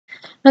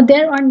Now,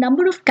 there are a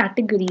number of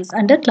categories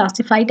under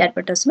classified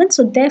advertisements.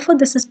 So, therefore,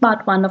 this is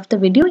part one of the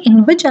video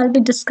in which I'll be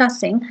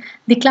discussing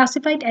the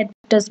classified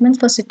advertisements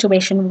for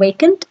situation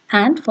vacant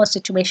and for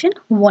situation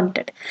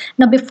wanted.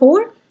 Now,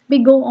 before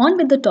we go on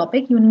with the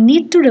topic, you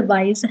need to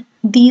revise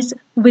these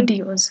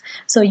videos.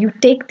 So, you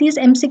take these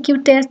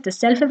MCQ tests, the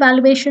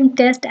self-evaluation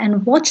test,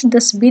 and watch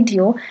this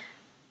video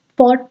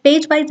for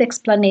page-wise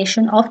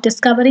explanation of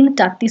discovering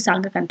Tati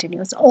Saga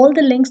continues. All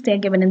the links they are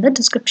given in the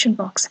description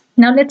box.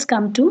 Now let's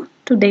come to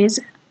today's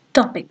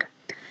topic.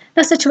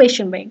 The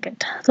situation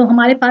vacant. तो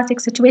हमारे पास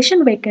एक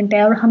situation vacant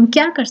है और हम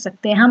क्या कर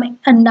सकते हैं, हम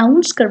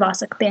announce करवा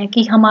सकते हैं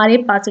कि हमारे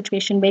पास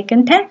situation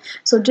vacant है,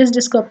 so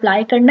जिसको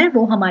apply करना है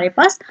वो हमारे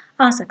पास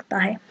आ सकता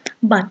है.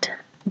 But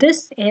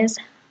this is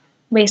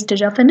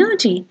wastage of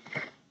energy.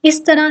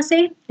 इस तरह से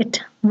we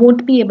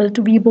won't be able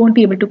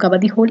to cover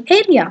the whole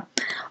area.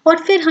 और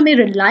फिर हमें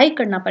rely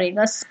करना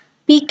पड़ेगा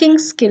speaking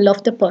skill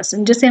of the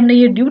person, जिसे हमने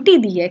ये duty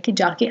दी है कि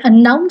जाके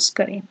announce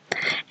करें.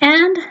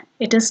 And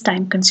it is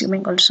time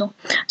consuming also.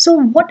 So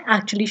what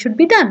actually should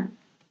be done?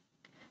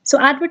 So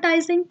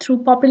advertising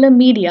through popular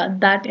media,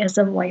 that is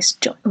a wise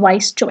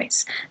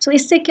choice. So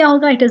इससे क्या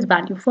होगा? It is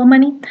value for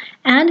money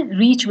and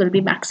reach will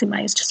be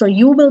maximized. So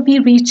you will be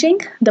reaching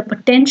the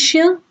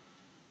potential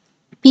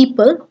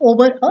people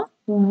over a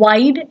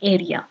wide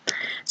area.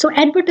 So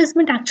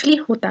advertisement actually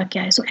होता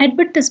क्या है? So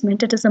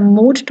advertisement, it is a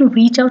mode to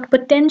reach out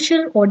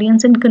potential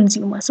audience and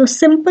consumer. So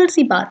simple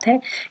सी बात है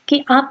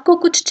कि आपको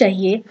कुछ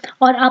चाहिए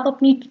और आप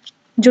अपनी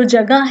जो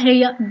जगह है,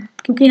 या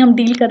क्योंकि हम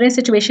डील कर रहे हैं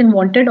सिचुएशन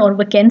वांटेड और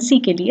वैकेंसी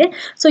के लिए,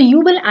 so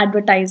you will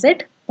advertise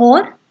it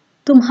और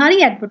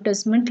तुम्हारी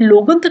एडवर्टाइजमेंट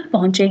लोगों तक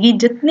पहुंचेगी.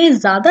 जितने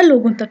ज़्यादा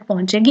लोगों तक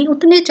पहुंचेगी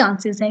उतने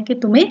चांसेस हैं कि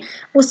तुम्हें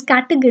उस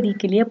कैटेगरी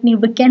के लिए, अपनी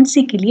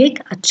वैकेंसी के लिए एक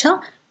अच्छा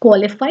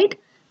क्वालिफाइड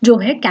जो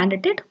है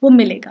कैंडिडेट वो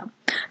मिलेगा.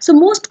 So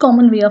most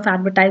common way of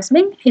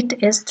advertising it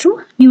is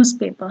through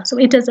newspaper. So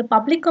it is a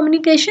public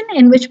communication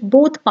in which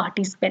both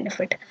parties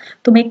benefit.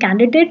 तुम्हें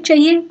कैंडिडेट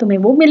चाहिए, तुम्हें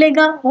वो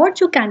मिलेगा, और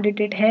जो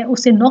कैंडिडेट है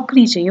उसे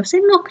नौकरी चाहिए, उसे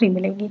नौकरी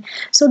मिलेगी.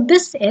 So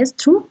this is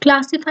through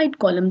classified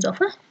columns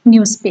of a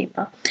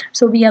newspaper.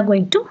 So we are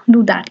going to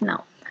do that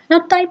now. Now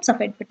types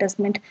of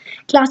advertisement.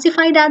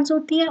 Classified ads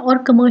होती है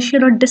और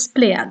commercial और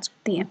display ads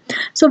होती हैं.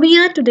 So we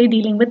are today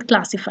dealing with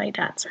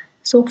classified ads.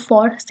 So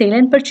for sale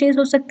and purchase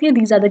हो सकती है.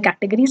 These are the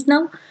categories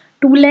now.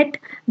 To let,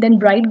 then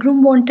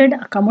bridegroom wanted,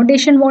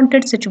 accommodation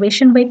wanted,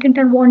 situation vacant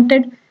and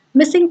wanted,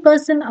 missing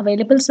person,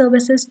 available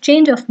services,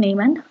 change of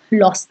name, and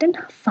lost and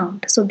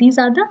found. So these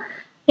are the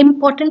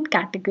important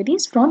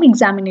categories from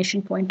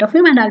examination point of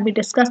view, and I'll be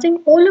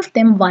discussing all of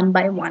them one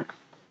by one.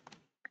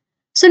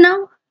 So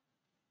now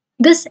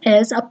this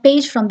is a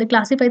page from the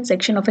classified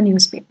section of a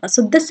newspaper.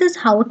 So this is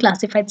how a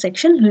classified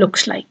section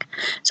looks like.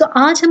 So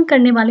आज हम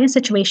करने वाले हैं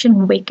situation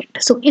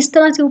vacant. So इस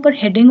तरह से ऊपर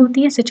heading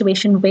होती है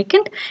situation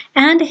vacant,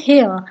 and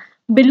here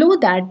below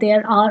that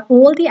there are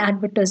all the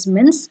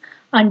advertisements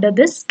under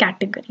this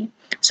category.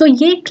 So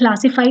ये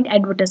classified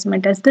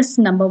advertisement is this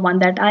number one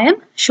that I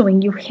am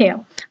showing you here.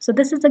 So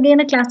this is again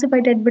a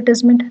classified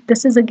advertisement.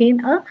 This is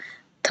again a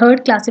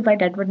third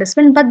classified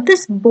advertisement, but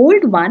this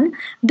bold one,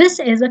 this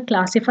is a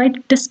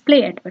classified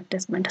display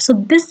advertisement. So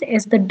this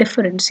is the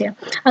difference here.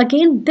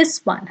 Again,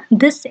 this one,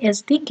 this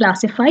is the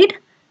classified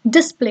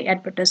display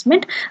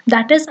advertisement,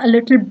 that is a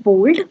little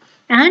bold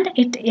and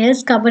it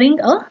is covering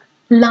a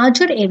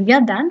larger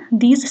area than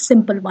these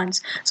simple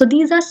ones. So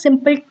these are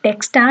simple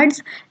text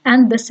ads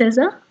and this is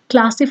a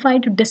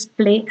classified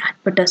display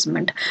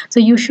advertisement. So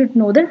you should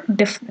know the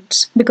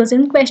difference, because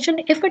in question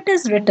if it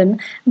is written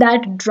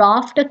that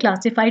draft a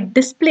classified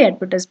display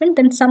advertisement,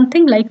 then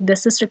something like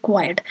this is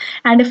required,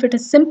 and if it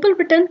is simple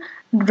written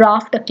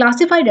draft a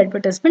classified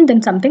advertisement,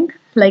 then something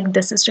like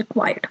this is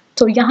required.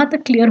 So यहाँ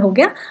तक clear हो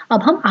गया.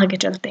 अब हम आगे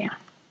चलते हैं.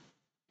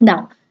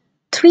 Now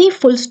 3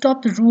 full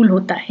stop rule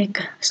होता है एक,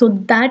 so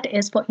that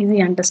is for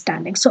easy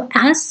understanding. So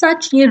as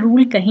such ये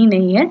rule कहीं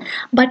नहीं है,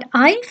 but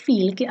I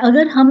feel कि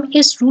अगर हम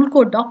इस rule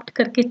को adopt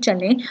करके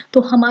चलें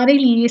तो हमारे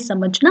लिए ये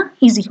समझना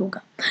easy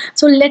होगा.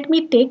 So let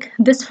me take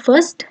this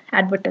first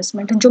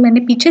advertisement जो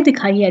मैंने पीछे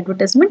दिखाई है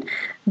advertisement,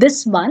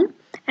 this one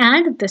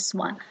and this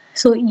one.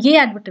 So ये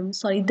advertisement,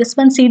 sorry, this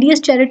one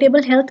CDS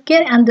Charitable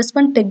Healthcare and this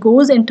one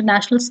Tagore's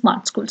International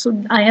Smart School. So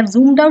I have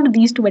zoomed out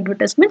these two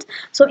advertisements.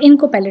 So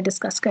इनको पहले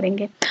discuss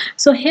करेंगे.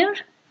 So here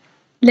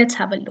let's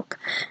have a look.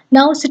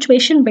 Now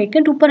situation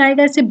vacant ऊपर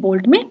आएगा ऐसे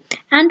bold में,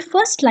 and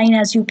first line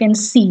as you can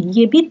see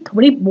ये भी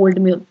थोड़ी bold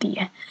में होती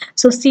है.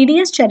 So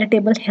CDS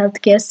Charitable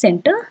Healthcare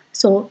Center.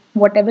 So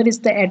whatever is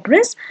the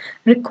address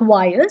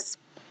requires.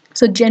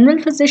 So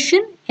general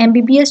physician,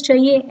 MBBS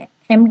चाहिए,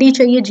 MD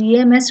चाहिए,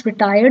 GMS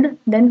retired,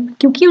 then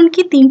क्योंकि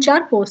उनकी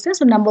 3-4 पोस्ट है,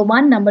 so number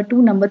 1, number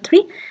 2, number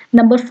 3,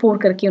 number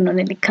 4 करके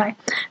उन्होंने लिखा है.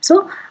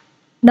 So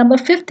number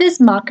 5th is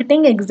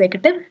marketing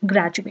executive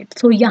graduate.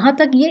 So यहाँ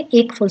तक ये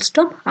एक full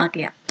stop आ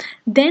गया.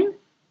 Then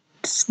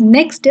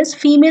next is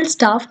female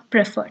staff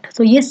preferred.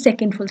 So ये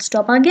second full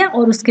stop आ गया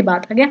और उसके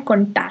बाद आ गया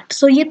contact.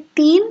 So ये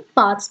 3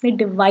 parts में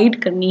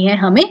divide करनी है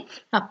हमें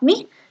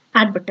अपनी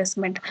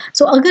एडवर्टाइजमेंट।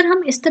 सो अगर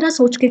हम इस तरह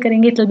सोच के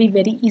करेंगे it will be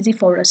very easy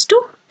for us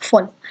to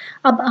follow.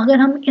 अब अगर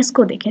हम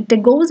इसको देखें,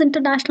 टेगोर्स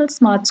international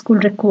smart school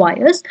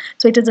requires,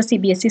 so it is a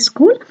CBSE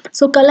school,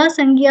 सो कला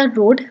संज्ञा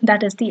road,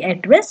 that is the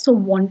address, so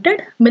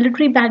wanted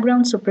military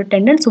background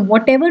superintendent, so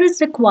what ever is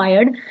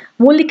required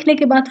वो लिखने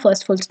के बाद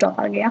फर्स्ट फुल स्टॉप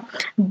आ गया।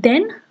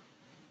 देन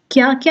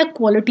क्या क्या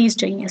क्वालिटीज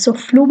चाहिए, सो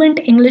fluent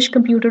English,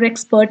 computer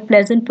expert,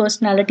 pleasant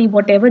personality,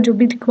 what ever जो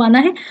भी दिखवाना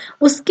है,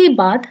 उसके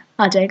बाद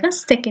आ जाएगा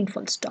second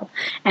full stop,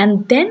 and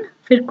then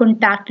फिर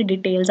कॉन्टैक्ट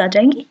डिटेल्स आ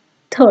जाएंगी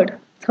थर्ड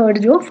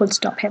जो फुल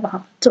स्टॉप है वहां।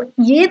 तो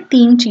ये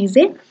 3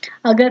 चीजें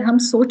अगर हम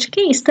सोच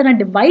के इस तरह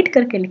डिवाइड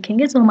करके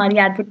लिखेंगे तो हमारी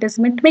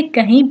एडवर्टाइजमेंट में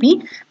कहीं भी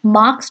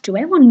मार्क्स जो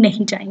है वो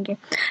नहीं जाएंगे।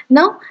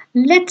 Now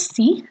let's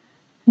see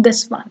this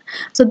one.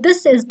 So this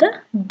is the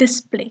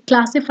display,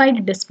 classified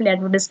display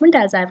advertisement,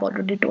 as I've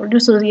already told you.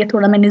 So ये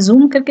थोड़ा मैंने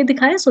zoom करके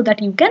दिखाया so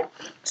that you can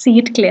see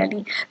it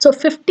clearly. So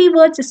 50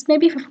 words, इसमें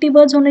भी 50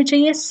 words होने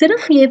चाहिए।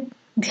 सिर्फ ये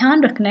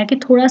ध्यान रखना है कि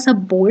थोड़ा सा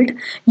bold,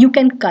 you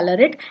can color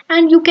it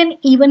and you can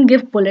even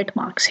give bullet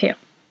marks here.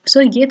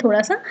 So ये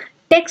थोड़ा सा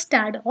text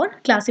ad और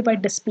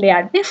classified display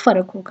ad में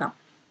फर्क होगा।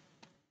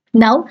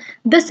 Now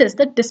this is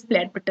the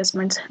display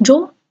advertisements,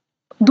 जो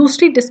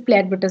दूसरी डिस्प्ले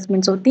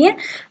एडवर्टाइजमेंट्स होती हैं।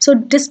 सो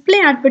डिस्प्ले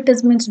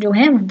एडवर्टाइजमेंट्स जो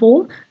हैं वो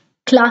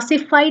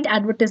क्लासिफाइड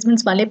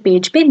एडवर्टाइजमेंट्स वाले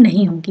पेज पे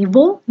नहीं होंगी,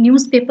 वो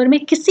न्यूज़पेपर में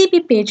किसी भी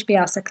पेज पे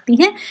आ सकती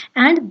हैं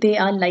and they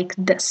are like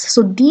this.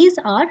 So these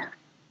are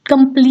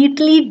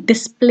completely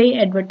display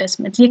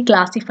advertisements, ये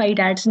क्लासिफाइड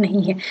एड्स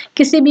नहीं है,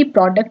 किसी भी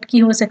प्रोडक्ट की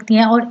हो सकती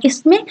हैं और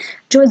इसमें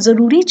जो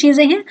ज़रूरी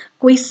चीज़ें हैं,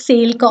 कोई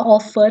सेल का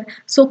ऑफर,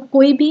 सो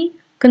कोई भी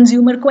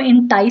कंज्यूमर को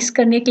एंटाइस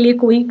करने के लिए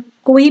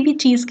कोई भी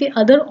चीज़ के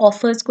अदर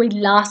ऑफर्स, कोई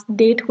लास्ट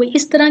डेट, कोई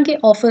इस तरह के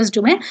ऑफर्स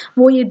जो हैं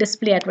वो ये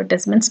डिस्प्ले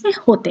एडवर्टाइजमेंट्स में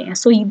होते हैं।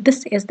 So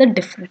this is the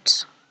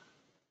difference.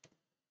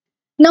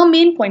 Now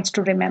main points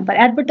to remember,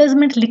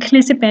 advertisement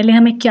लिखने से पहले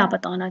हमें क्या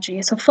पता होना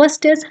चाहिए। So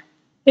first is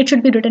it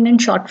should be written in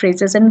short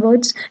phrases and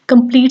words,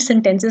 complete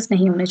sentences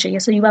नहीं होने चाहिए।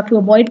 So you have to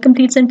avoid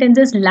complete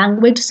sentences,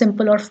 language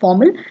simple और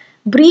formal,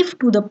 brief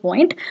to the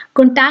point,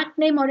 contact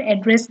name और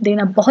address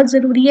देना बहुत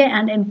ज़रूरी है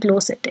and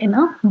enclose it in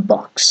a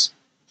box।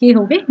 ये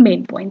हो गए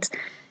main points।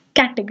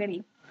 Category,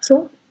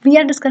 so we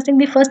are discussing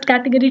the first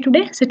category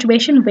today,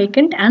 situation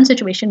vacant and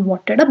situation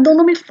wanted। अब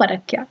दोनों में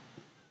फ़र्क क्या?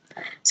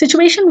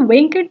 सिचुएशन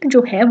वेकेंट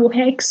जो है वो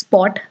है एक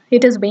spot,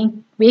 it is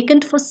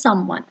vacant for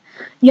someone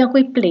या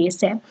कोई प्लेस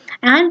है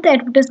and the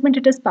advertisement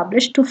it is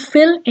publish to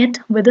fill it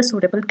with a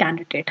suitable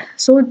candidate.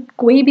 सो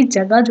कोई भी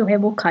जगह जो है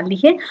वो खाली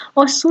है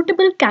और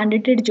सूटेबल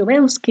कैंडिडेट जो है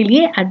उसके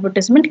लिए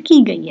एडवर्टाइजमेंट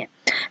की गई है।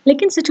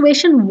 लेकिन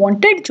सिचुएशन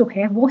वांटेड जो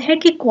है वो है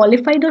कि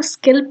क्वालिफाइड और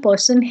स्किल्ड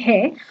पर्सन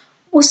है,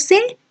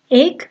 उससे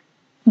एक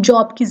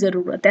जॉब की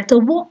ज़रूरत है, तो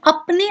वो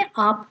अपने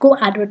आप को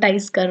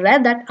एडवर्टाइज कर रहा है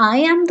that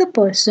I am the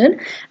person,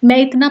 मैं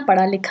इतना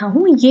पढ़ा लिखा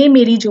हूँ, ये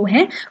मेरी जो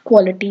है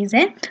क्वालिटीज़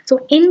हैं। सो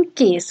इन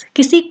केस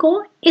किसी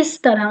को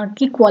इस तरह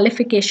की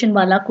क्वालिफिकेशन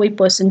वाला कोई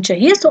पर्सन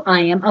चाहिए, सो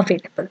आई एम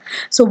अवेलेबल।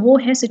 सो वो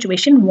है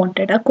सिचुएशन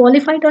वांटेड। अ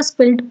क्वालिफाइड और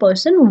स्किल्ड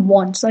पर्सन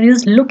वांट्स और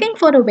is looking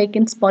for a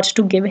vacant spot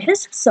to give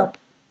his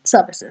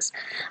services.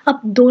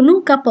 अब दोनों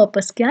का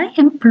पर्पस क्या है?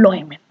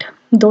 एम्प्लॉयमेंट।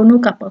 दोनों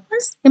का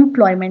पर्पस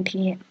एम्प्लॉयमेंट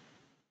ही है।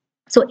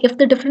 So if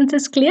the difference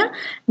is clear,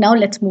 now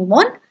let's move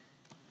on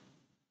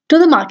to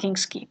the marking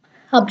scheme.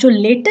 अब जो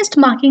latest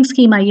marking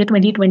scheme आई है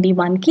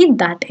 2021 की,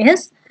 that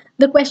is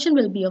the question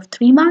will be of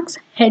 3 marks,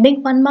 heading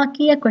 1 mark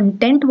की है,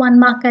 content 1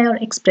 mark का है और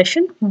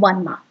expression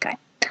 1 mark का है।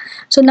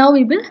 So now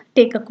we will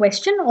take a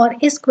question और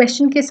इस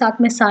question के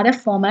साथ मैं सारा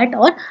format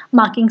और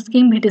marking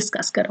scheme भी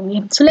discuss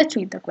करूँगी। So let's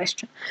read the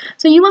question.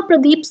 So you are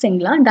Pradeep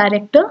Singla,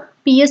 Director,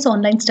 PS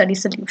Online Study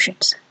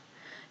Solutions.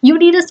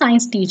 You need a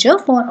science teacher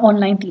for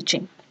online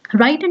teaching.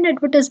 Write an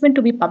advertisement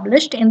to be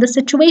published in the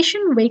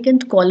situation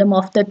vacant column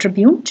of the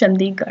Tribune,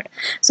 Chandigarh.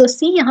 So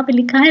see यहाँ पे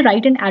लिखा है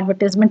write an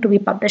advertisement to be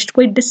published,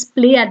 कोई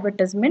display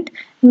advertisement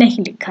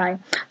नहीं लिखा है।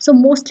 So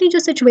mostly जो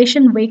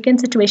situation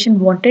vacant, situation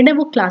wanted है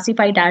वो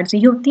classified ads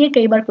ही होती है,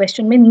 कई बार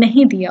question में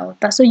नहीं दिया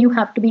होता, so you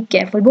have to be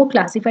careful, वो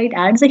classified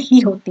ads ही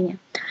होती हैं।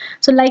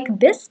 So like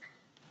this,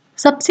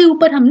 सबसे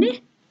ऊपर हमने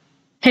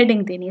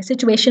हेडिंग देनी है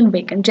सिचुएशन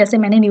वेकेंट, जैसे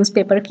मैंने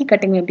न्यूज़पेपर की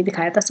कटिंग में भी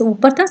दिखाया था। सो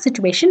ऊपर था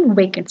सिचुएशन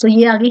वेकेंट, सो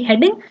ये आ गई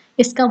हेडिंग,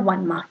 इसका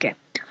 1 मार्क है।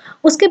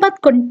 उसके बाद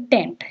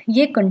कंटेंट,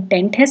 ये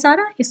कंटेंट है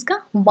सारा, इसका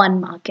 1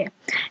 मार्क है।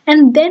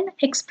 एंड देन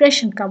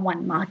एक्सप्रेशन का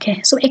 1 मार्क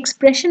है। सो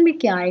एक्सप्रेशन में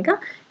क्या आएगा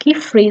कि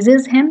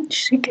फ्रेजेस हैं,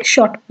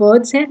 शॉर्ट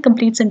वर्ड्स हैं,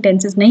 कंप्लीट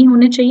सेंटेंसेस नहीं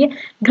होने चाहिए,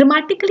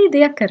 grammatically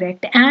they are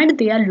correct and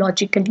they are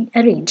logically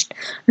arranged.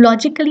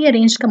 Logically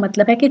arranged का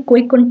मतलब है कि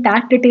कोई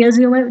कॉन्टैक्ट डिटेल्स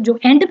जो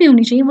एंड पे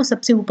होनी चाहिए वो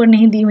सबसे ऊपर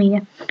नहीं दी हुई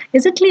है।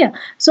 Is it clear?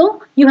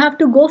 So you have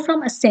to go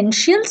from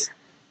essentials,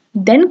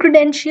 then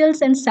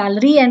credentials and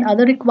salary and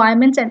other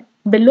requirements, and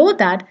below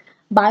that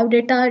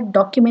biodata,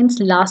 documents,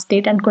 last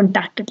date and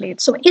contacted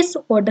date. So इस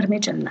order में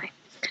चलना है।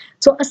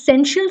 So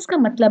essentials का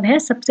मतलब है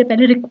सबसे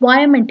पहले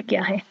requirement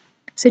क्या है,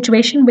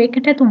 situation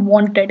vacant है तो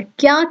wanted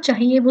क्या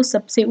चाहिए वो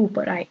सबसे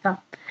ऊपर आएगा।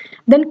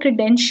 Then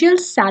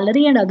credentials,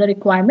 salary and other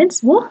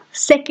requirements वो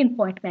सेकंड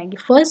पॉइंट में आएंगे.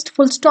 फर्स्ट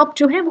फुल स्टॉप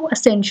जो है वो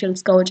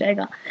एसेंशियल्स का हो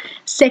जाएगा.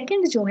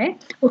 सेकंड जो है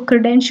वो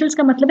क्रेडेंशियल्स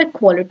का मतलब है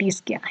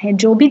क्वालिटीज क्या है,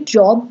 जो भी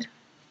जॉब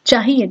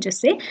चाहिए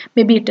जिससे,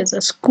 may be it is a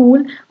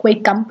school, कोई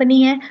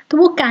कंपनी है, तो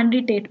वो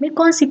कैंडिडेट में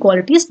कौन सी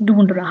क्वालिटीज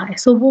ढूंढ रहा है,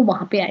 सो वो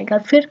वहां पे आएगा.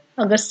 फिर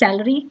अगर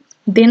सैलरी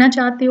देना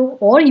चाहते हो,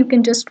 और you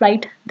can just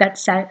right that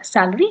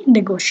salary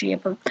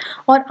negotiable,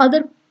 और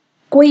अदर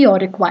कोई और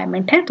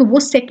रिक्वायरमेंट है तो वो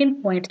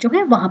सेकंड पॉइंट जो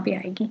है वहां पे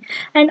आएगी.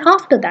 And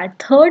after that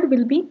third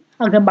will be,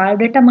 अगर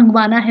बायोडाटा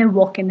मंगवाना है,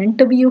 वॉक इन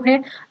इंटरव्यू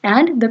है,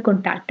 एंड द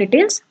कॉन्टैक्ट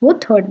डिटेल्स वो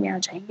थर्ड में आ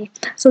जाएंगी.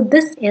 So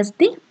this is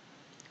the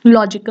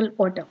logical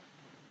order.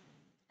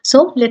 So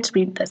let's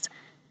read this.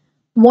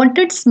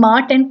 Wanted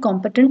smart and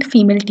competent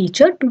female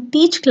teacher to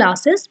teach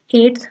classes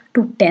 8th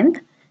to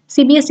 10th.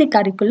 CBSE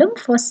curriculum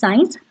for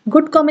science.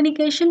 Good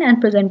communication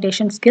and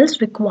presentation skills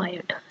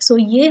required. So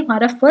ये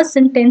हमारा first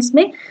sentence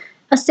में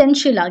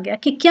essential आ गया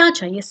कि क्या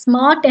चाहिए.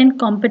 Smart and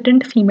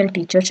competent female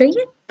teacher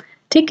चाहिए,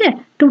 ठीक है.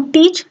 To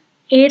teach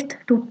 8th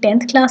to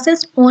 10th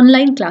classes,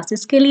 online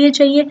classes के लिए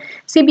चाहिए.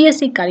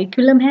 CBSE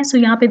करिकुलम है, सो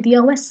यहाँ पे दिया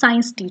हुआ है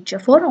science teacher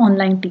for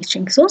online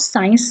teaching, so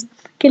science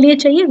के लिए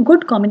चाहिए.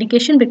 Good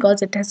communication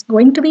because it is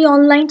going to be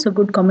online, so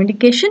good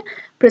communication.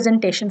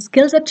 Presentation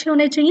skills अच्छे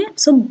होने चाहिए.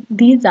 So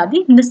these are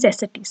the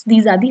necessities,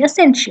 these are the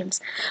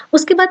essentials.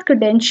 उसके बाद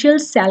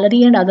credentials,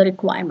 salary and other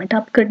requirement.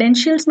 आप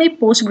credentials में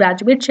पोस्ट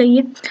ग्रेजुएट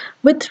चाहिए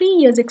with 3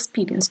 years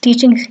experience,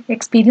 teaching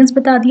experience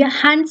बता दिया,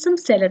 हैंडसम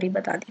सैलरी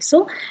बता दी.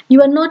 So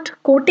you are not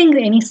coating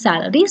any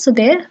salary, so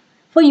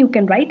therefore you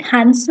can write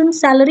handsome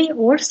salary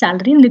or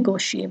salary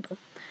negotiable.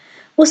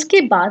 उसके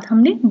बाद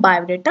हमने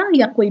biodata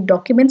या कोई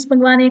डॉक्यूमेंट्स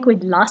मंगवाने हैं, कोई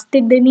लास्ट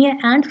डेट देनी है,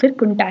 एंड फिर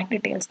कॉन्टैक्ट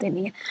डिटेल्स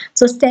देनी है.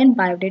 सो send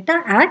biodata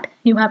eight,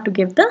 you have to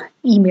give the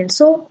email.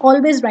 So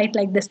always right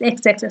like this,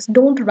 XXS,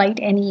 don't write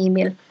any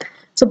email.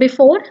 So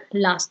before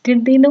last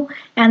date they low,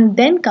 and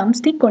then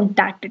comes the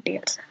contact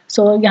details.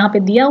 सो यहाँ पे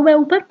दिया हुआ है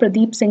ऊपर,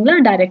 Pradeep Singla,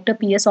 director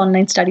PS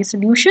online study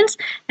solutions,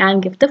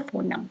 and give the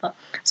phone number.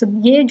 सो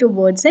ये जो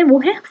words है वो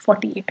है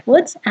 48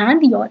 words,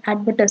 and your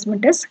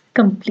advertisement is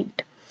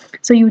complete.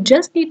 So you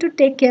just need to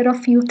take care of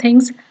few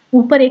things.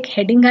 ऊपर एक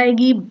हेडिंग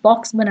आएगी,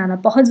 बॉक्स बनाना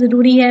बहुत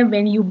ज़रूरी है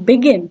when you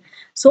begin.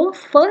 So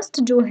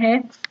first जो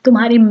है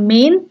तुम्हारे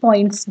मेन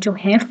पॉइंट्स जो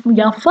हैं,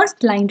 या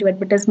फर्स्ट लाइन जो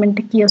एडवर्टाइजमेंट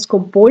की है उसको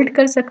बोल्ड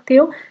कर सकते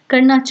हो,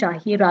 करना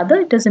चाहिए, rather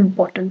it is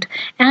important.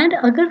 And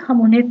अगर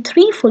हम उन्हें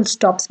 3 full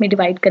stops में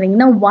डिवाइड करेंगे,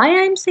 now why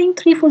I am saying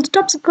 3 full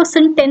stops, because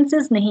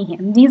sentences नहीं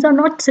हैं, these are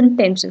not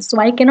sentences,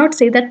 so I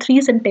cannot say that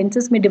 3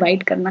 sentences में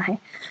डिवाइड करना है.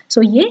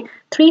 So ये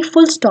 3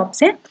 full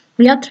stops है,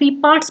 या 3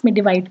 पार्ट्स में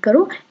डिवाइड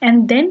करो,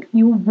 and then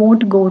you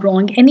won't go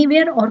wrong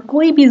anywhere, और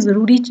कोई भी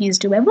जरूरी चीज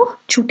जो है वो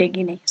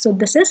छूटेगी नहीं. So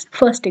this is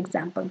first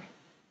example.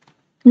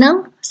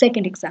 Now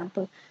second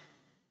example.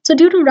 So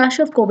due to rush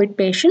of COVID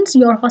patients,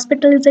 your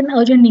hospital is in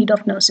urgent need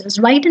of nurses.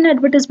 Write an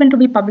advertisement to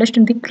be published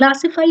in the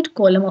classified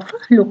column of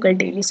a local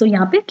daily. So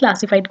यहाँ पे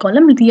classified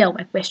column दिया हुआ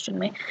है question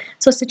में.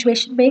 So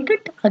situation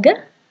vacant, अगर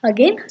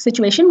again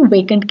situation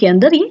vacant के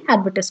अंदर ये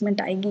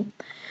advertisement आएगी.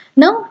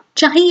 Now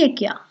चाहिए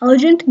क्या?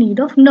 Urgent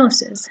need of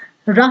nurses.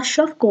 Rush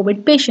of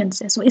COVID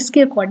patients है. So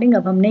इसके according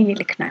अब हमने ये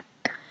लिखना है.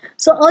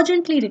 So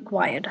urgently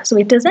required.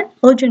 So it is an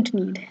urgent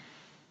need.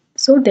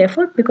 So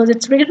therefore, because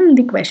it's written in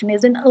the question,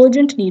 is an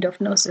urgent need of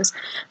nurses.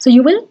 So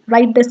you will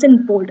write this in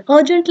bold.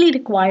 Urgently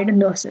required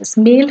nurses.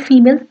 Male,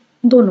 female,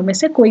 दोनों में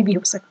से कोई भी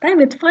हो सकता है.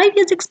 With 5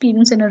 years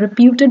experience in a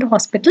reputed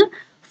hospital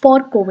for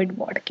COVID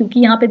ward. क्योंकि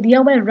यहाँ पे दिया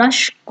हुआ है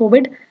rush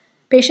COVID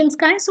पेशेंट्स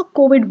का है, सो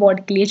कोविड वार्ड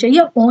के लिए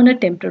चाहिए ऑन अ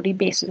टेम्पररी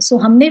बेसिस. सो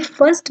हमने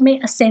फर्स्ट में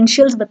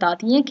एसेंशियल्स बता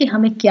दिए हैं कि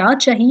हमें क्या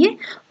चाहिए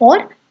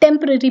और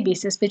टेम्पररी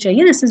बेसिस पे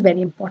चाहिए. This is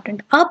very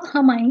important. अब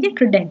हम आएंगे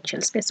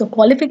क्रेडेंशियल्स पे. सो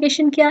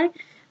क्वालिफिकेशन क्या है?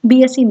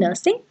 BSc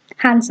nursing,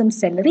 handsome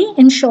salary,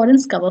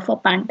 insurance cover for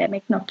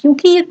pandemic. ना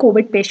क्योंकि ये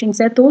कोविड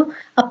पेशेंट्स है तो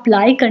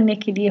अप्लाई करने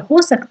के लिए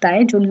हो सकता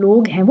है जो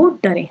लोग हैं वो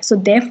डरे. सो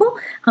देयरफॉर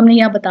हमने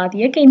यहाँ बता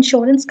दिया कि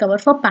इंश्योरेंस कवर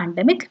फॉर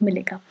पैंडेमिक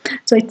मिलेगा.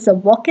 So it's a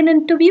walk in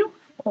interview.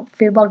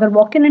 फिर अगर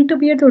वॉक इन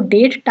इंटरव्यू है तो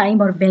डेट,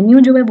 टाइम और वेन्यू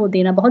जो है वो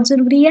देना बहुत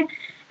ज़रूरी है.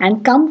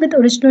 And come with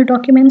original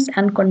documents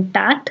and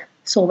contact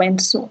so and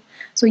so.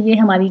 सो ये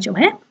हमारी जो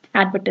है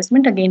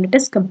advertisement, again it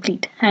is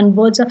complete, and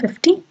words are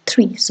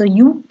 53, so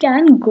you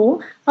can go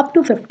up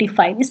to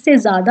 55. इससे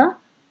ज़्यादा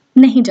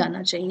नहीं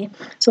जाना चाहिए.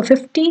 So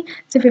 50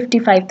 से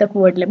 55 तक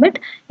word limit,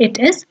 it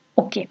is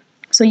okay.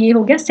 So ये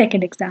हो गया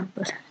second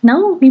example. Now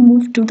we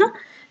move to the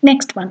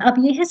next one. अब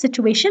ये है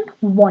situation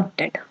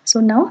wanted.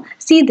 So now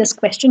see this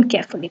question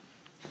carefully.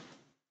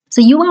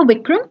 So you are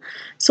Vikram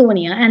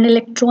Sonia, an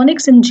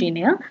electronics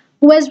engineer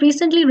who has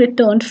recently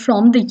returned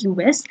from the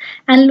US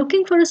and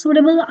looking for a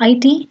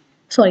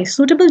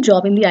suitable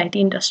job in the IT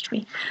industry.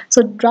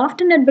 So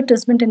draft an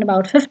advertisement in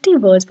about 50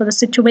 words for the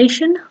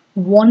situation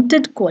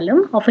wanted column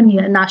of a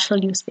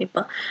national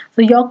newspaper.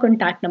 So your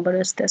contact number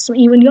is this. So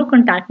even your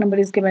contact number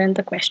is given in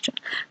the question.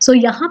 So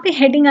यहाँ पे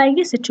heading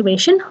आएगी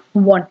situation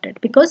wanted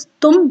because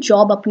तुम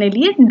job अपने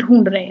लिए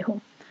ढूंढ रहे हो.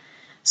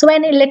 So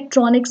an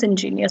electronics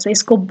engineer. So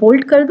इसको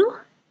bold कर दो.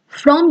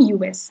 from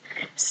US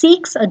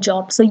seeks a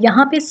job. So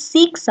यहाँ पे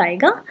seeks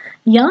आएगा,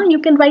 या you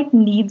can write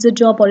needs a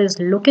job or is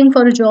looking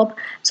for a job.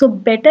 So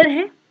better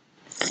है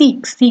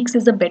seeks. Seeks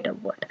is a better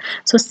word.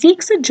 So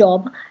seeks a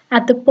job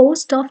at the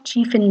post of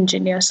chief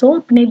engineer. So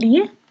अपने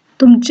लिए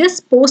तुम जिस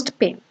post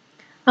पे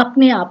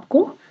अपने आप को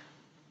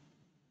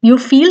you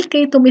feel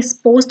कि तुम इस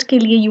पोस्ट के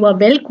लिए you are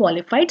well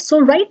qualified, so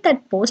right that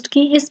post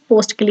कि इस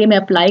पोस्ट के लिए मैं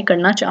अप्लाई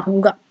करना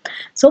चाहूँगा.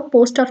 So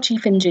post of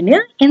chief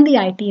engineer in the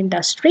IT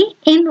industry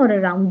in और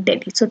अराउंड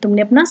दिल्ली. सो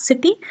तुमने अपना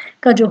सिटी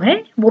का जो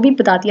है वो भी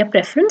बता दिया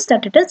preference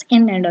that it is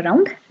in and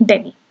around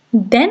Delhi.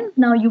 Then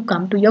now you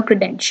come to your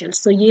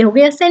credentials. सो ये हो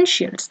गए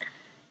एसेंशियल्स.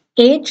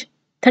 एज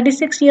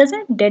 36 years है,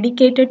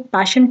 dedicated,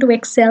 passion to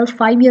excel,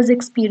 5 years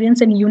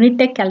experience in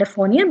Unitech,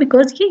 California,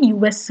 because ये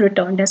US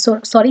returned है. So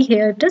sorry,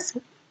 here it is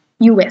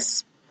US.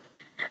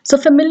 So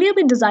familiar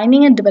with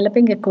designing and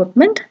developing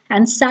equipment,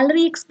 and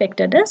salary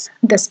expected is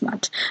this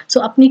much.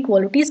 So अपनी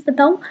qualities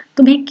बताओ,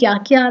 तुम्हें क्या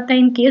क्या आता है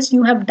in case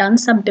you have done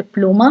some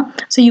diploma,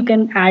 so you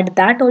can add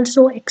that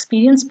also.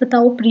 Experience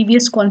बताओ,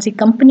 previous कौन सी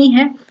company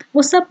है,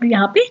 वो सब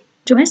यहाँ पे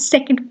जो है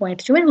second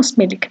point जो है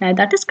उसमें लिखना है,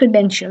 that is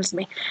credentials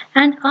में.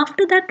 And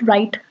after that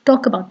write,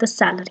 talk about the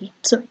salary.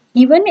 So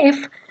even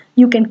if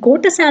you can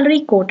quote a salary,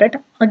 quote it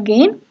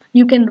again,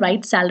 you can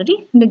write salary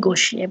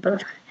negotiable.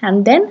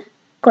 And then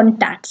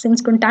contact,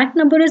 since contact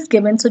number is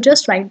given, so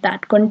just write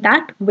that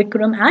contact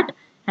Vikram at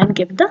and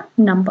give the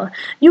number.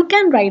 You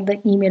can write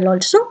the email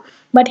also,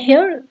 but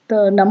here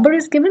the number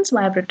is given, so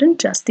I have written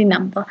just the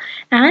number.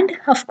 And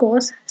of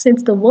course,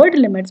 since the word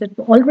limits it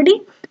already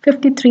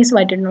 53, so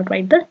I did not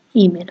write the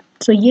email.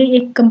 So ये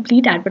एक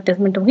complete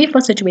advertisement होगी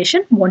for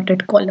situation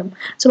wanted column.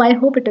 So I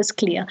hope it is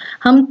clear.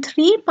 हम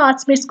 3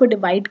 parts में इसको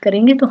divide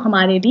करेंगे तो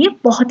हमारे लिए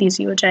बहुत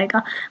easy हो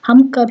जाएगा.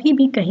 हम कभी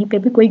भी कहीं पे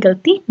भी कोई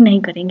गलती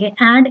नहीं करेंगे.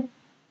 And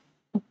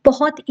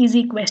बहुत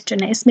इजी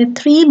क्वेश्चन है, इसमें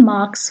 3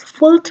 मार्क्स,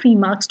 फुल 3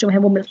 मार्क्स जो है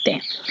वो मिलते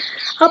हैं.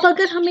 अब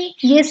अगर हमें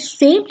ये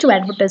सेम जो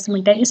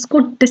एडवर्टाइजमेंट है इसको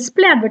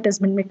डिस्प्ले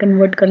एडवर्टाइजमेंट में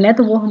कन्वर्ट करना है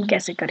तो वो हम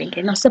कैसे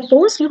करेंगे. Now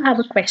suppose you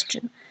have a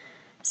question,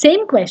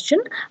 same question,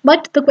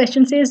 but the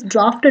question says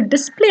draft a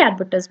display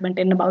advertisement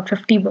in about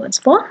 50 words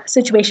for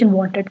situation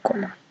wanted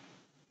column.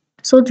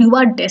 So you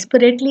are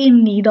desperately in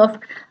need of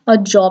a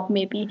job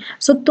maybe.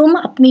 So तुम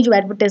अपनी जो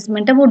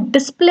advertisement है वो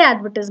display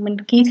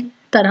advertisement की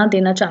तरह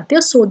देना चाहते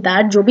हो, सो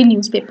दैट जो भी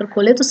न्यूज़पेपर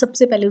खोले तो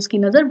सबसे पहले उसकी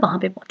नज़र वहाँ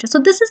पे पहुँचे. So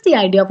this is the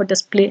idea of a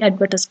display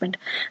advertisement.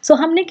 सो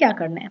हमने क्या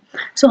करना है,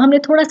 सो हमने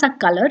थोड़ा सा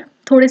कलर,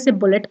 थोड़े से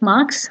बुलेट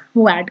मार्क्स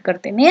वो ऐड कर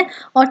देने हैं,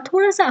 और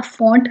थोड़ा सा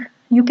font,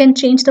 you can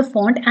change the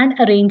font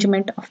and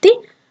arrangement of the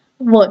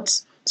words,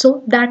 so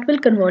that will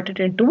convert it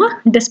into a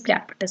display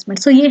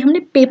advertisement. So ये हमने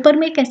पेपर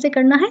में कैसे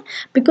करना है,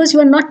 because you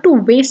are not to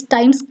waste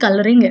times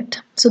coloring it.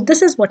 So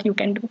this is what you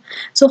can do.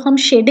 So हम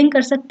shading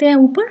कर सकते हैं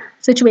ऊपर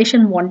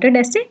situation wanted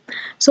ऐसे.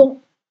 So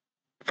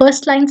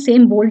first line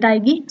same bold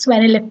आएगी. So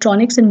an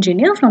electronics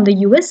engineer from the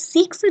US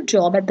seeks a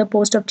job at the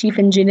post of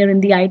chief engineer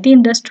in the IT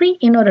industry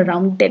in or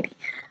around Delhi.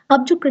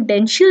 अब जो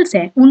credentials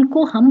हैं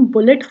उनको हम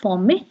bullet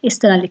form में इस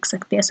तरह लिख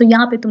सकते हैं. सो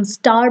यहाँ पे तुम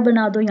स्टार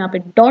बना दो, यहाँ पे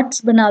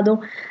डॉट्स बना दो,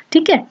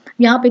 ठीक है,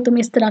 यहाँ पे तुम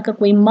इस तरह का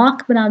कोई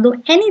मार्क बना दो,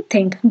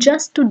 anything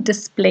just to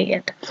display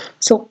it.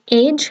 So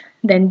as,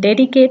 then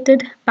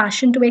dedicated,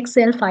 passion to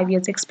excel, 5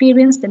 years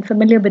experience, then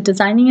familiar with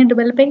designing and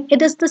developing.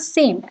 It is the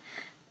same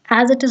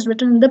as it is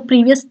written in the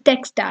previous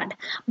text ad,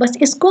 बस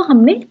इसको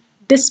हमने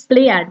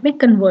display ad में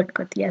convert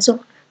कर दिया. So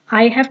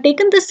I have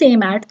taken the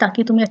same ad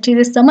ताकि तुम्हें अच्छी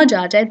से समझ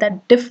आ जाए that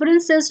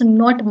difference is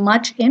not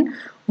much in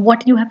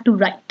what you have to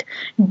write.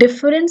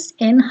 Difference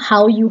in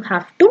how you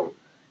have to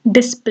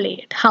display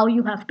it, how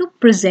you have to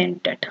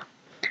present it.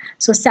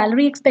 So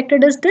salary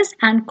expected is this,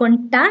 and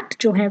contact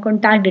जो है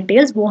contact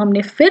details वो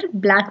हमने फिर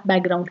black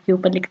background के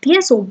ऊपर लिख दी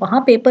है. So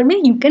वहाँ paper में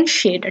you can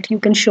shade it, you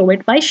can show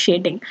it by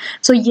shading.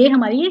 So ये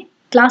हमारी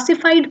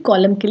क्लासिफाइड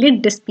कॉलम के लिए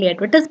डिस्प्ले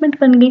एडवर्टाइजमेंट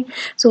बन गई.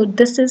 So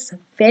this is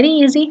very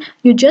easy,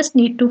 you just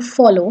need to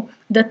follow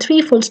the 3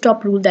 full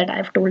stop rule that I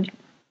have told you.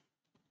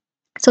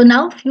 So now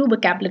few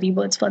vocabulary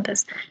words for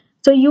this.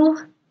 So you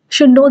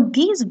should know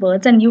these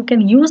words and you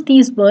can use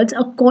these words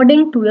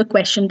according to the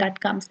question that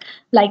comes,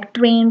 like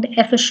trained,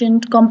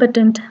 efficient,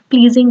 competent,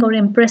 pleasing or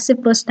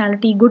impressive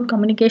personality, good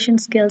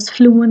communication skills,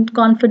 fluent,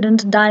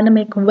 confident,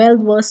 dynamic, well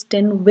versed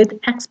in, with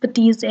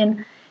expertise in,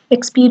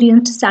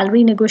 experienced,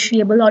 salary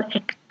negotiable, or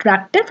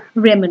attractive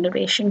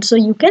remuneration. So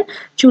you can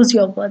choose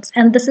your words,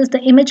 and this is the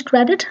image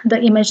credit,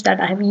 the image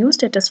that I have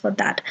used, it is for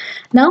that.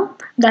 Now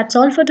that's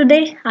all for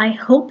today. I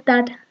hope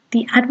that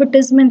the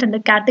advertisement and the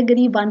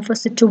category 1 for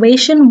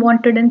situation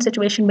wanted and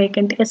situation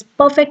vacant is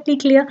perfectly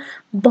clear.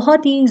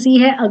 बहुत ही easy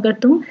है अगर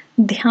तुम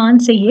ध्यान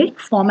से ये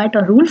format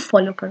और rule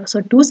follow करो.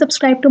 So do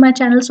subscribe to my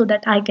channel so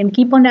that I can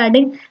keep on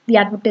adding the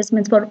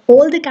advertisements for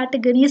all the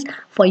categories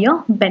for your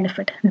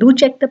benefit. Do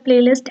check the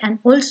playlist, and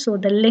also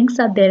the links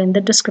are there in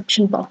the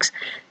description box.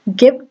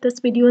 Give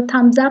this video a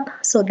thumbs up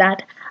so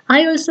that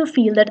I also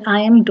feel that I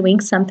am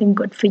doing something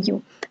good for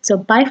you. So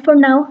bye for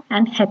now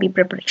and happy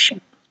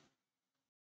preparation.